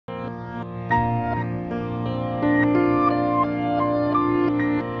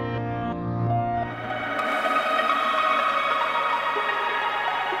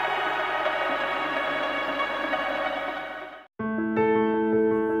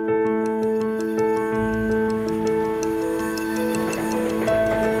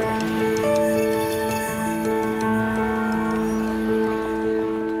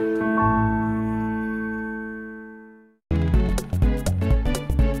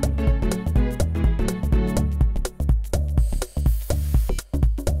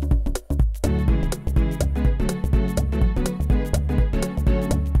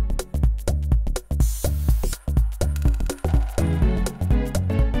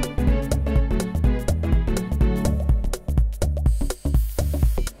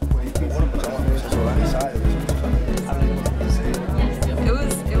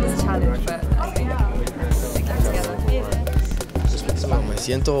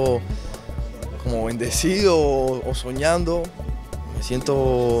siento como bendecido o soñando. Me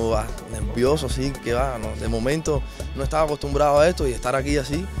siento nervioso, así que va, no, de momento no estaba acostumbrado a esto y estar aquí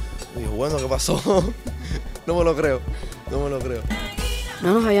así. Y digo, bueno, ¿qué pasó? No me lo creo, no me lo creo.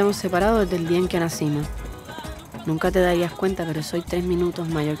 No nos habíamos separado desde el día en que nacimos. Nunca te darías cuenta, pero soy 3 minutos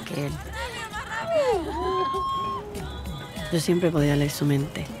mayor que él. Yo siempre podía leer su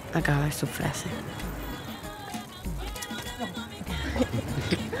mente, acabar su frase.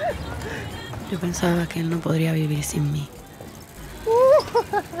 Yo pensaba que él no podría vivir sin mí.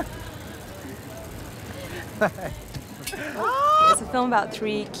 It's a film about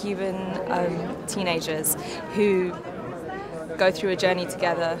 3 Cuban teenagers who go through a journey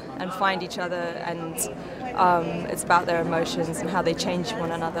together and find each other, and it's about their emotions and how they change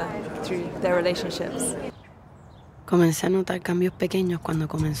one another through their relationships. Comencé a notar cambios pequeños cuando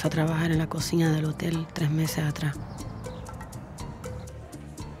comenzó a trabajar en la cocina del hotel 3 meses atrás.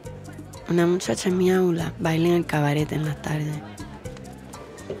 Una muchacha en mi aula baila en el cabaret en las tardes.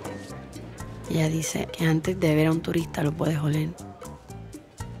 Ella dice que antes de ver a un turista lo puedes oler.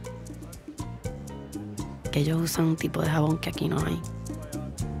 Que ellos usan un tipo de jabón que aquí no hay.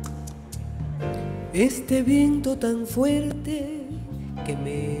 Este viento tan fuerte que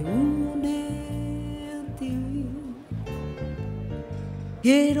me une a ti.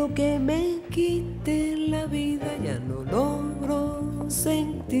 Quiero que me quite la vida, ya no logro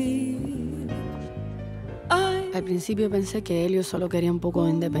sentir. Ay. Al principio pensé que Helio solo quería un poco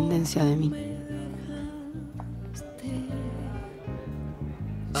de independencia de mí.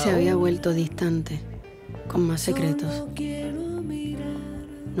 Se había vuelto distante, con más secretos.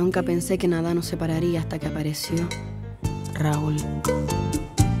 Nunca pensé que nada nos separaría hasta que apareció Raúl.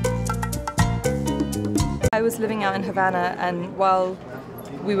 I was living out in Havana, and while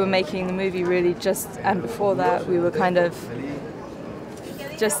we were making the movie, really and before that, we were kind of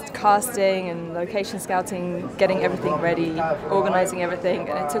just casting and location scouting, getting everything ready, organizing everything,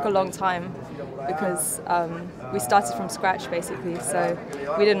 and it took a long time because we started from scratch basically, so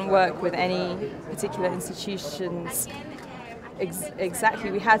we didn't work with any particular institutions exactly.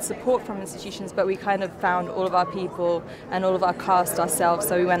 We had support from institutions, but we kind of found all of our people and all of our cast ourselves,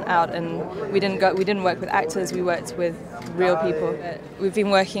 so we went out and we didn't work with actors, we worked with real people. We've been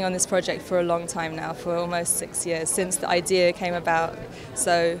working on this project for a long time now, for almost 6 years, since the idea came about,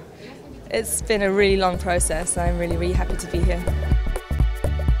 so it's been a really long process. I'm really, really happy to be here.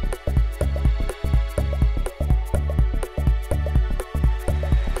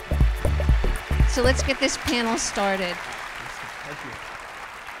 So let's get this panel started. Thank you.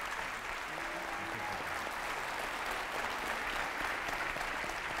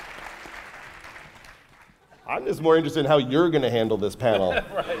 I'm just more interested in how you're going to handle this panel.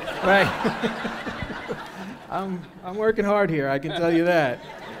 Right. I'm working hard here, I can tell you that.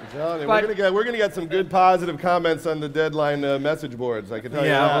 Johnny, we're gonna get some good positive comments on the deadline message boards. I can tell you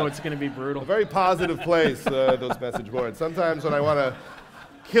that. Yeah, it's going to be brutal. A very positive place, those message boards. Sometimes when I want to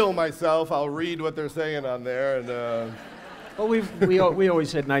kill myself, I'll read what they're saying on there, and. Well, we always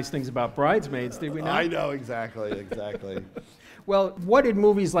said nice things about Bridesmaids, did we not? I know, exactly. Well, what did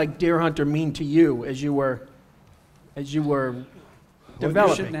movies like Deer Hunter mean to you as you were developing? Well,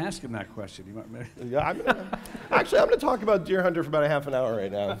 you shouldn't ask him that question. Yeah, I'm going to talk about Deer Hunter for about a half an hour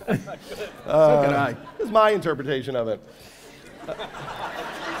right now. So can I. This is my interpretation of it.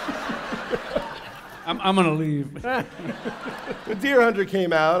 I'm going to leave. When Deer Hunter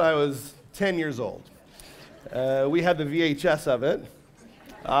came out, I was 10 years old. We had the VHS of it.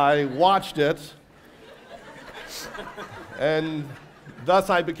 I watched it, and thus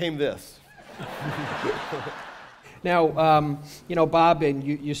I became this. Now, Bob, and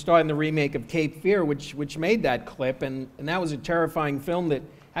you starred in the remake of Cape Fear, which made that clip, and that was a terrifying film that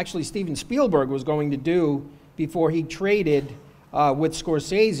actually Steven Spielberg was going to do before he traded with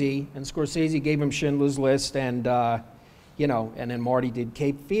Scorsese, and Scorsese gave him Schindler's List, and then Marty did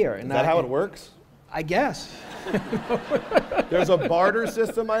Cape Fear. Is that how it works? I guess. There's a barter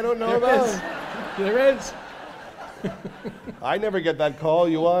system I don't know about? There is. I never get that call.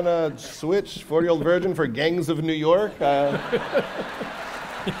 You want to switch 40-Year-Old Virgin for Gangs of New York? I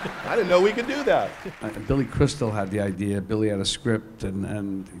didn't know we could do that. Billy Crystal had the idea. Billy had a script,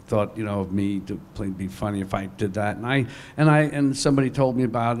 and he thought, of me to it'd be funny if I did that. And somebody told me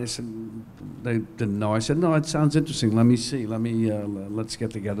about it. I said they didn't know. I said, no, it sounds interesting. Let me see. Let's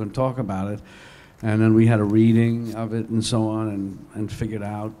get together and talk about it. And then we had a reading of it and so on, and figured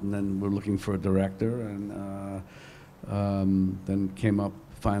out. And then we're looking for a director, and then came up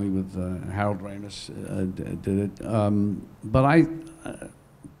finally with Harold Ramis did it. But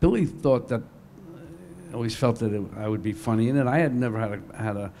Billy thought that always felt that I would be funny in it. I had never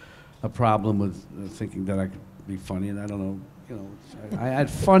had a problem with thinking that I could be funny, and I don't know, you know, I had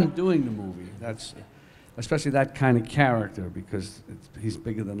fun doing the movie. That's especially that kind of character, because he's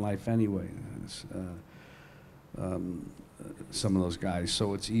bigger than life anyway. Some of those guys,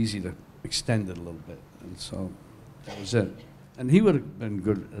 so it's easy to extend it a little bit, and so that was it. And he would have been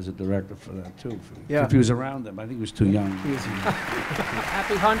good as a director for that too, if he was around them. I think he was too young.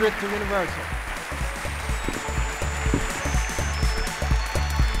 Happy 100th to Universal.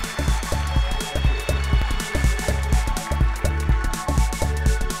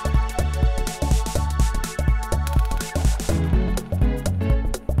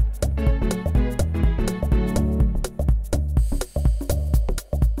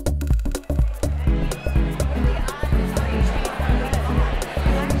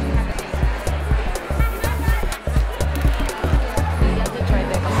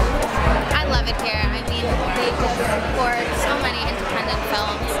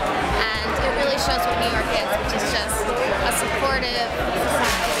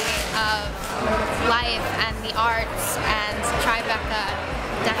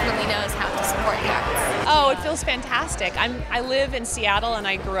 I live in Seattle and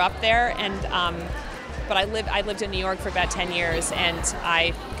I grew up there, and but I lived in New York for about 10 years, and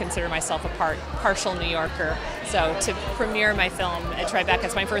I consider myself a partial New Yorker. So to premiere my film at Tribeca,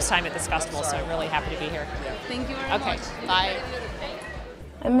 it's my first time at this festival, so I'm really happy to be here. Thank you very much. Bye.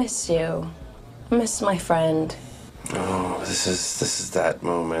 I miss you. I miss my friend. Oh, this is that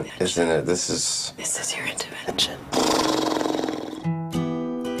moment, isn't it? This is your intervention.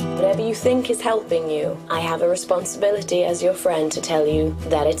 Whatever you think is helping you, I have a responsibility as your friend to tell you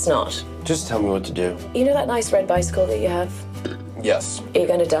that it's not. Just tell me what to do. You know that nice red bicycle that you have? Yes. You're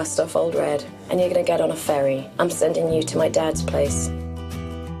going to dust off old red, and you're going to get on a ferry. I'm sending you to my dad's place.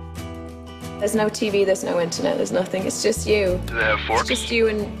 There's no TV, there's no internet, there's nothing. It's just you. Do they have forks? It's just you,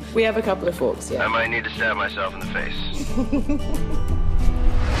 and we have a couple of forks, yeah. I might need to stab myself in the face.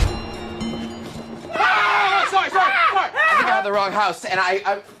 Sorry. I think I have the wrong house, and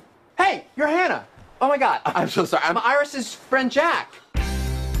I... Hey, you're Hannah. Oh my God, I'm so sorry. I'm Iris's friend Jack.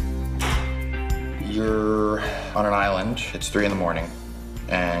 You're on an island, it's 3 in the morning,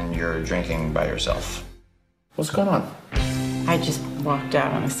 and you're drinking by yourself. What's going on? I just walked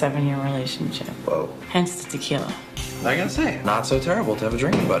out on a 7-year relationship. Whoa. Hence the tequila. I gotta say, not so terrible to have a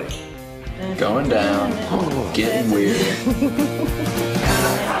drinking buddy. Going down, getting weird.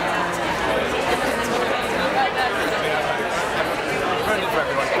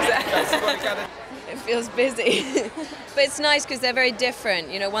 It feels busy. But it's nice because they're very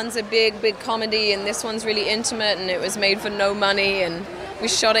different. You know, one's a big comedy, and this one's really intimate, and it was made for no money, and we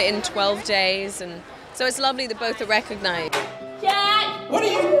shot it in 12 days, and so it's lovely that both are recognized. Dad! What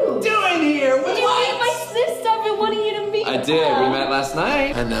are you doing here? Did you meet my sister? I've been wanting you to meet her. I did. We met last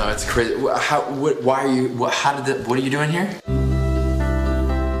night. I know, it's crazy. Why are you, what are you doing here?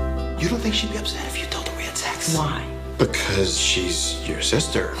 You don't think she'd be upset if you told her we had sex? Why? Because she's your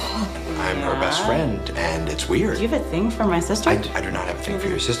sister. I'm her best friend, and it's weird. Do you have a thing for my sister? I do not have a thing for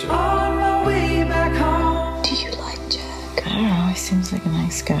your sister. On my way back home. Do you like Jack? I don't know. He seems like a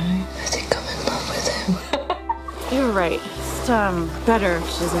nice guy. I think I'm in love with him. You're right. It's better if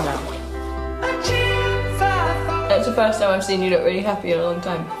she doesn't know. It's the first time I've seen you look really happy in a long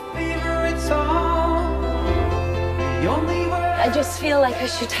time. I just feel like I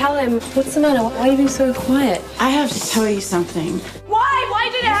should tell him. What's the matter? Why are you being so quiet? I have to tell you something. Why? Why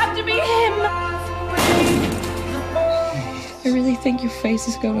did it have to be him? I really think your face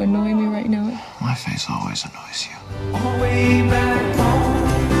is going to annoy me right now. My face always annoys you. On my way back home.